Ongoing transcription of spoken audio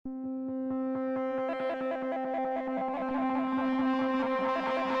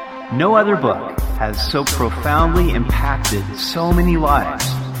No other book has so profoundly impacted so many lives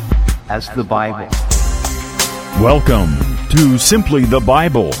as the Bible. Welcome to Simply the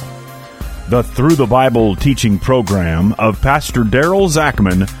Bible, the Through the Bible teaching program of Pastor Daryl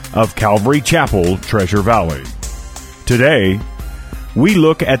Zachman of Calvary Chapel, Treasure Valley. Today, we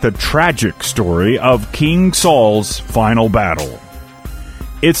look at the tragic story of King Saul's final battle.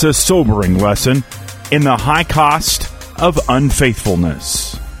 It's a sobering lesson in the high cost of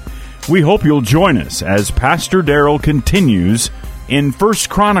unfaithfulness. We hope you'll join us as Pastor Daryl continues in 1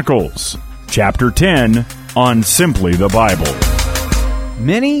 Chronicles, chapter 10, on Simply the Bible.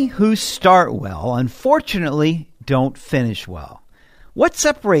 Many who start well, unfortunately, don't finish well. What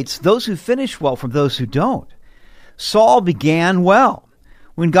separates those who finish well from those who don't? Saul began well.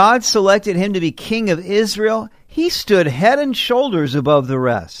 When God selected him to be king of Israel, he stood head and shoulders above the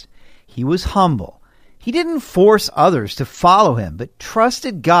rest. He was humble. He didn't force others to follow him, but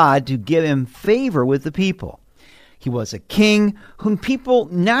trusted God to give him favor with the people. He was a king whom people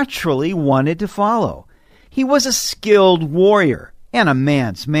naturally wanted to follow. He was a skilled warrior and a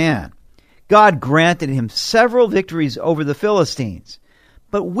man's man. God granted him several victories over the Philistines.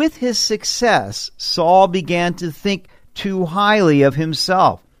 But with his success, Saul began to think too highly of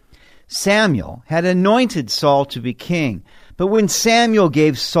himself. Samuel had anointed Saul to be king, but when Samuel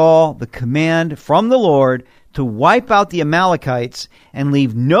gave Saul the command from the Lord to wipe out the Amalekites and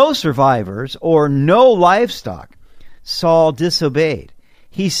leave no survivors or no livestock, Saul disobeyed.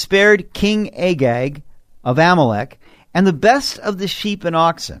 He spared King Agag of Amalek and the best of the sheep and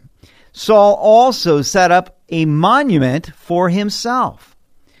oxen. Saul also set up a monument for himself.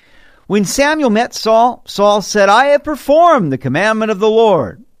 When Samuel met Saul, Saul said, "I have performed the commandment of the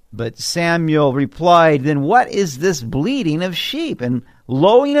Lord." But Samuel replied, "Then what is this bleating of sheep and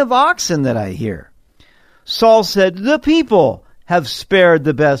lowing of oxen that I hear?" Saul said, "The people have spared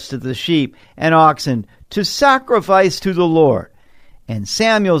the best of the sheep and oxen to sacrifice to the Lord." And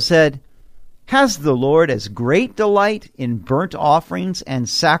Samuel said, "Has the Lord as great delight in burnt offerings and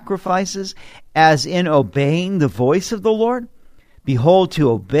sacrifices as in obeying the voice of the Lord? Behold,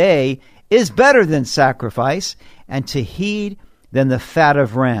 to obey is better than sacrifice, and to heed than the fat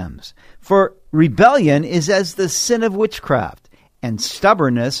of rams. For rebellion is as the sin of witchcraft, and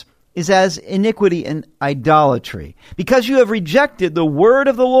stubbornness is as iniquity and idolatry. Because you have rejected the word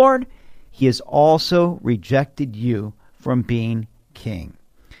of the Lord, he has also rejected you from being king."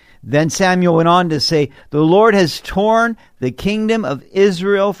 Then Samuel went on to say, "The Lord has torn the kingdom of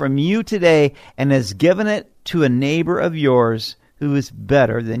Israel from you today and has given it to a neighbor of yours who is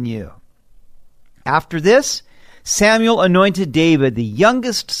better than you." After this, Samuel anointed David, the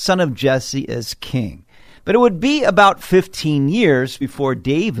youngest son of Jesse, as king. But it would be about 15 years before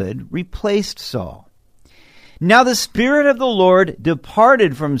David replaced Saul. Now the Spirit of the Lord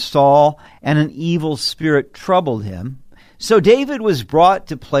departed from Saul, and an evil spirit troubled him. So David was brought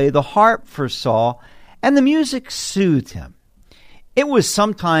to play the harp for Saul, and the music soothed him. It was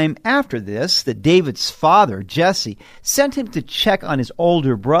some time after this that David's father, Jesse, sent him to check on his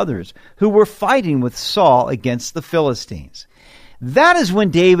older brothers who were fighting with Saul against the Philistines. That is when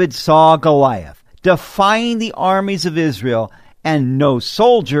David saw Goliath, defying the armies of Israel, and no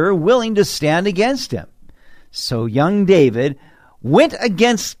soldier willing to stand against him. So young David went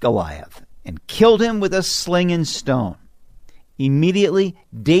against Goliath and killed him with a sling and stone. Immediately,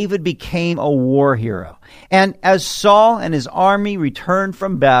 David became a war hero. And as Saul and his army returned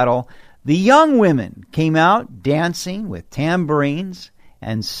from battle, the young women came out dancing with tambourines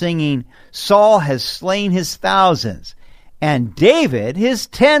and singing, "Saul has slain his thousands, and David his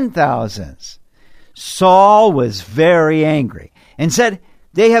 10,000s." Saul was very angry and said,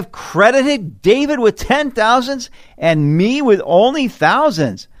 "They have credited David with 10,000s and me with only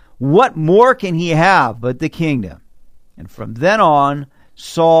thousands. What more can he have but the kingdom?" And from then on,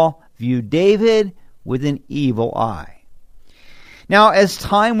 Saul viewed David with an evil eye. Now, as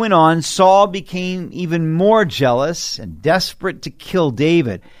time went on, Saul became even more jealous and desperate to kill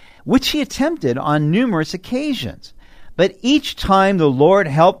David, which he attempted on numerous occasions. But each time the Lord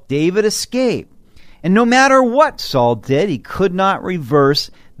helped David escape. And no matter what Saul did, he could not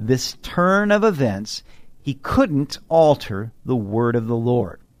reverse this turn of events. He couldn't alter the word of the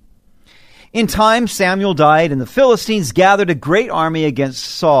Lord. In time, Samuel died, and the Philistines gathered a great army against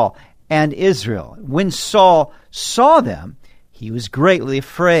Saul and Israel. When Saul saw them, he was greatly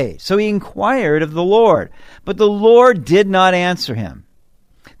afraid. So he inquired of the Lord, but the Lord did not answer him.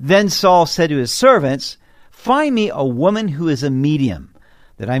 Then Saul said to his servants, "Find me a woman who is a medium,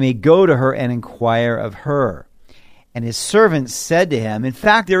 that I may go to her and inquire of her." And his servants said to him, "In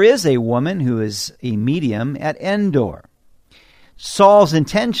fact, there is a woman who is a medium at Endor." Saul's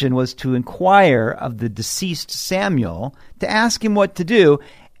intention was to inquire of the deceased Samuel to ask him what to do,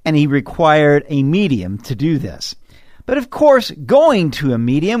 and he required a medium to do this. But of course, going to a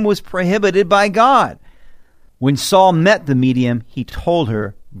medium was prohibited by God. When Saul met the medium, he told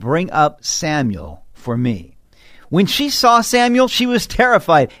her, "Bring up Samuel for me." When she saw Samuel, she was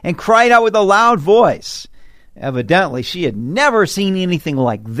terrified and cried out with a loud voice. Evidently, she had never seen anything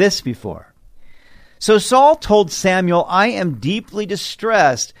like this before. So Saul told Samuel, "I am deeply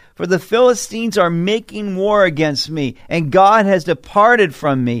distressed, for the Philistines are making war against me, and God has departed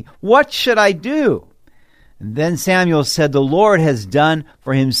from me. What should I do?" And then Samuel said, "The Lord has done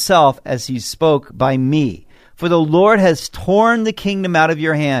for himself as he spoke by me. For the Lord has torn the kingdom out of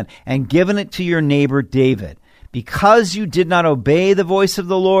your hand and given it to your neighbor David. Because you did not obey the voice of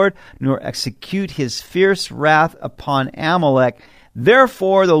the Lord, nor execute his fierce wrath upon Amalek,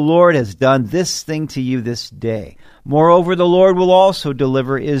 therefore the Lord has done this thing to you this day. Moreover, the Lord will also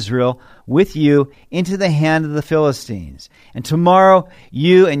deliver Israel with you into the hand of the Philistines. And tomorrow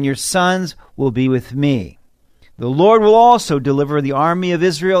you and your sons will be with me. The Lord will also deliver the army of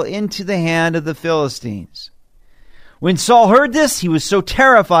Israel into the hand of the Philistines." When Saul heard this, he was so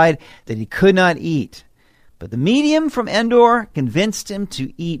terrified that he could not eat. But the medium from Endor convinced him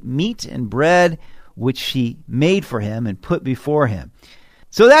to eat meat and bread, which she made for him and put before him.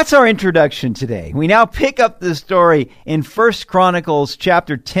 So that's our introduction today. We now pick up the story in 1 Chronicles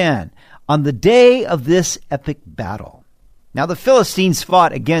chapter 10 on the day of this epic battle. Now the Philistines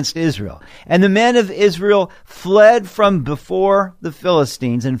fought against Israel, and the men of Israel fled from before the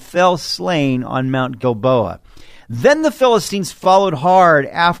Philistines and fell slain on Mount Gilboa. Then the Philistines followed hard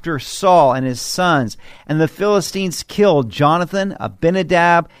after Saul and his sons, and the Philistines killed Jonathan,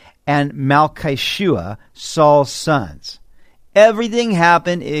 Abinadab, and Malchishua, Saul's sons. Everything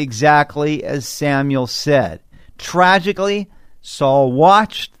happened exactly as Samuel said. Tragically, Saul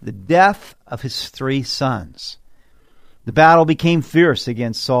watched the death of his 3 sons. The battle became fierce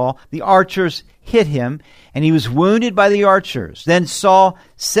against Saul. The archers hit him, and he was wounded by the archers. Then Saul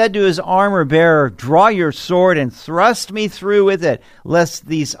said to his armor-bearer, "Draw your sword and thrust me through with it, lest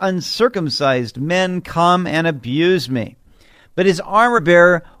these uncircumcised men come and abuse me." But his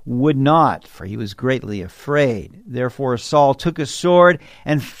armor-bearer would not, for he was greatly afraid. Therefore Saul took a sword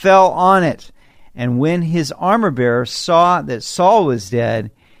and fell on it. And when his armor-bearer saw that Saul was dead,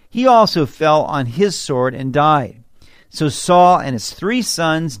 he also fell on his sword and died. So Saul and his 3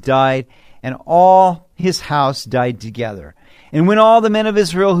 sons died, and all his house died together. And when all the men of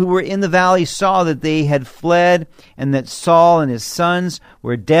Israel who were in the valley saw that they had fled, and that Saul and his sons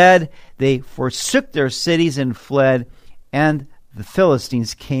were dead, they forsook their cities and fled, and the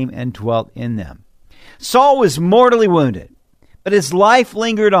Philistines came and dwelt in them. Saul was mortally wounded, but his life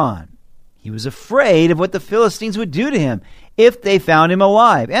lingered on. He was afraid of what the Philistines would do to him if they found him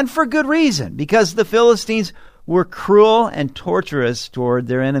alive, and for good reason, because the Philistines were cruel and torturous toward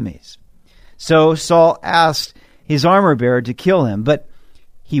their enemies. So Saul asked his armor-bearer to kill him, but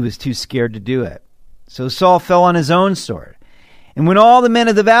he was too scared to do it. So Saul fell on his own sword. And when all the men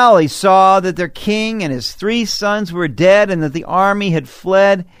of the valley saw that their king and his 3 sons were dead and that the army had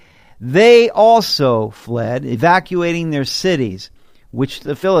fled, they also fled, evacuating their cities, which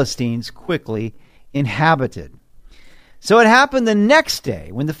the Philistines quickly inhabited. So it happened the next day,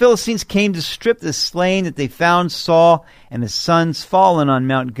 when the Philistines came to strip the slain, that they found Saul and his sons fallen on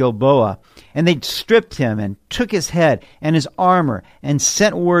Mount Gilboa. And they stripped him and took his head and his armor and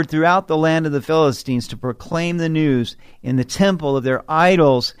sent word throughout the land of the Philistines to proclaim the news in the temple of their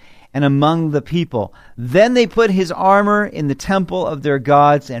idols and among the people. Then they put his armor in the temple of their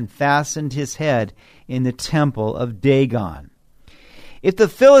gods and fastened his head in the temple of Dagon. If the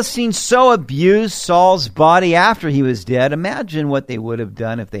Philistines so abused Saul's body after he was dead, imagine what they would have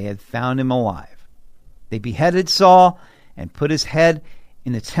done if they had found him alive. They beheaded Saul and put his head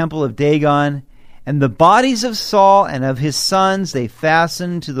in the temple of Dagon, and the bodies of Saul and of his sons they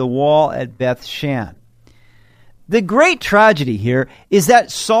fastened to the wall at Beth-shan. The great tragedy here is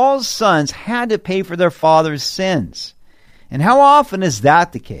that Saul's sons had to pay for their father's sins. And how often is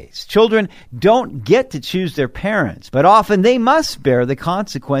that the case? Children don't get to choose their parents, but often they must bear the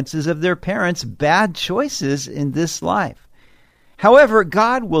consequences of their parents' bad choices in this life. However,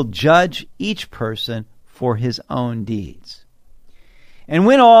 God will judge each person for his own deeds. And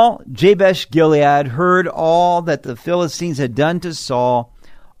when all Jabesh-Gilead heard all that the Philistines had done to Saul,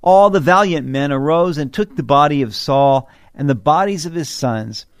 all the valiant men arose and took the body of Saul and the bodies of his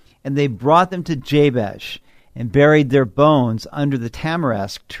sons, and they brought them to Jabesh, and buried their bones under the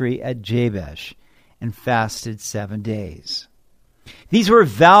tamarisk tree at Jabesh, and fasted 7 days. These were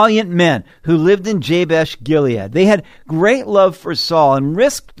valiant men who lived in Jabesh Gilead. They had great love for Saul and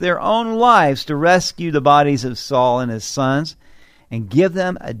risked their own lives to rescue the bodies of Saul and his sons and give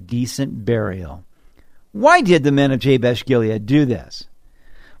them a decent burial. Why did the men of Jabesh Gilead do this?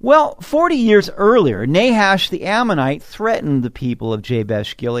 Well, 40 years earlier, Nahash the Ammonite threatened the people of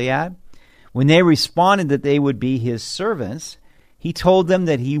Jabesh Gilead. When they responded that they would be his servants, he told them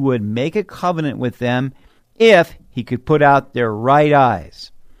that he would make a covenant with them if he could put out their right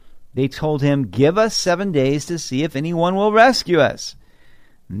eyes. They told him, "Give us 7 days to see if anyone will rescue us."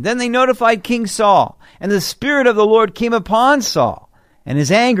 And then they notified King Saul, and the Spirit of the Lord came upon Saul, and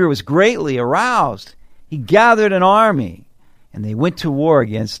his anger was greatly aroused. He gathered an army, and they went to war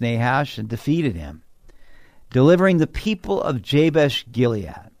against Nahash and defeated him, delivering the people of Jabesh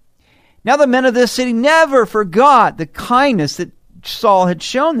Gilead. Now the men of this city never forgot the kindness that Saul had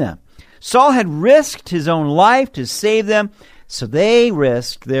shown them. Saul had risked his own life to save them, so they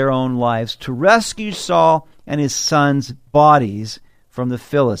risked their own lives to rescue Saul and his sons' bodies from the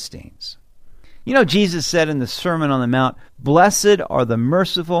Philistines. You know, Jesus said in the Sermon on the Mount, "Blessed are the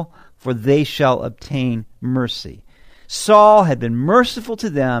merciful, for they shall obtain mercy." Saul had been merciful to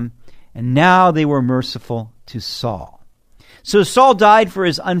them, and now they were merciful to Saul. So Saul died for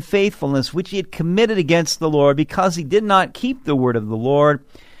his unfaithfulness, which he had committed against the Lord, because he did not keep the word of the Lord,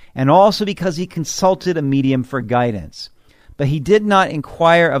 and also because he consulted a medium for guidance. But he did not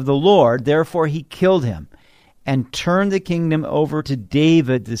inquire of the Lord, therefore he killed him, and turned the kingdom over to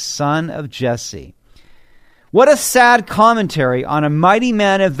David, the son of Jesse. What a sad commentary on a mighty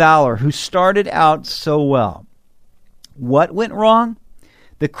man of valor who started out so well. What went wrong?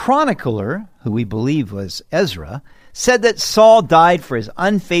 The chronicler, who we believe was Ezra, said that Saul died for his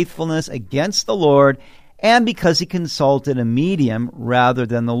unfaithfulness against the Lord and because he consulted a medium rather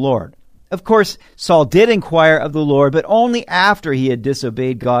than the Lord. Of course, Saul did inquire of the Lord, but only after he had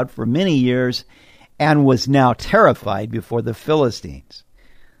disobeyed God for many years and was now terrified before the Philistines.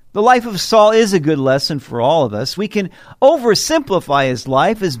 The life of Saul is a good lesson for all of us. We can oversimplify his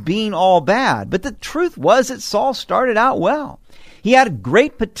life as being all bad, but the truth was that Saul started out well. He had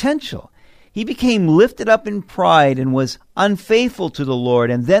great potential. He became lifted up in pride and was unfaithful to the Lord,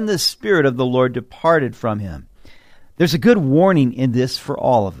 and then the Spirit of the Lord departed from him. There's a good warning in this for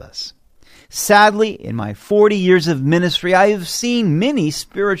all of us. Sadly, in my 40 years of ministry, I have seen many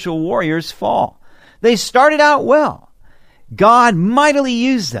spiritual warriors fall. They started out well. God mightily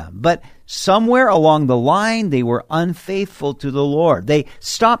used them, but somewhere along the line, they were unfaithful to the Lord. They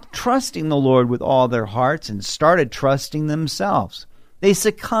stopped trusting the Lord with all their hearts and started trusting themselves. They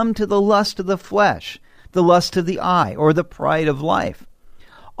succumbed to the lust of the flesh, the lust of the eye, or the pride of life.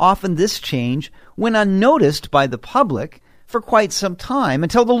 Often this change went unnoticed by the public for quite some time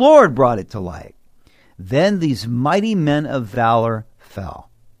until the Lord brought it to light. Then these mighty men of valor fell.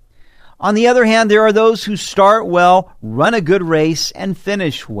 On the other hand, there are those who start well, run a good race, and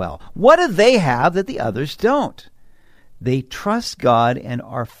finish well. What do they have that the others don't? They trust God and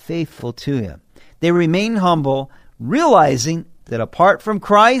are faithful to Him. They remain humble, realizing that apart from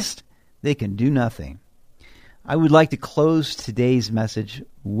Christ, they can do nothing. I would like to close today's message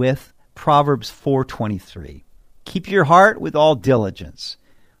with Proverbs 4:23. Keep your heart with all diligence,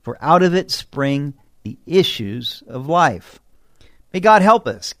 for out of it spring the issues of life. May God help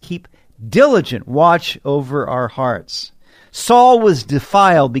us keep diligent watch over our hearts. Saul was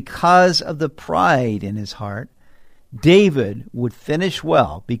defiled because of the pride in his heart. David would finish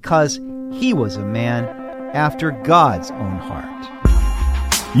well because he was a man after God's own heart.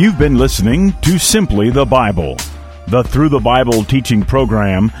 You've been listening to Simply the Bible, the Through the Bible teaching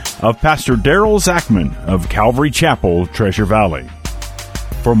program of Pastor Daryl Zachman of Calvary Chapel, Treasure Valley.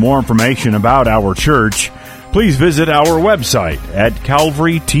 For more information about our church, please visit our website at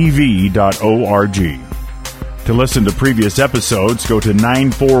calvarytv.org. To listen to previous episodes, go to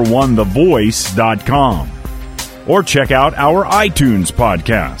 941thevoice.com or check out our iTunes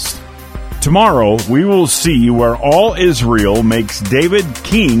podcast. Tomorrow, we will see where all Israel makes David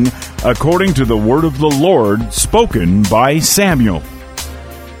king according to the word of the Lord spoken by Samuel.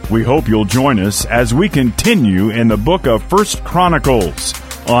 We hope you'll join us as we continue in the book of 1 Chronicles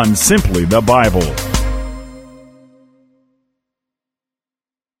on Simply the Bible.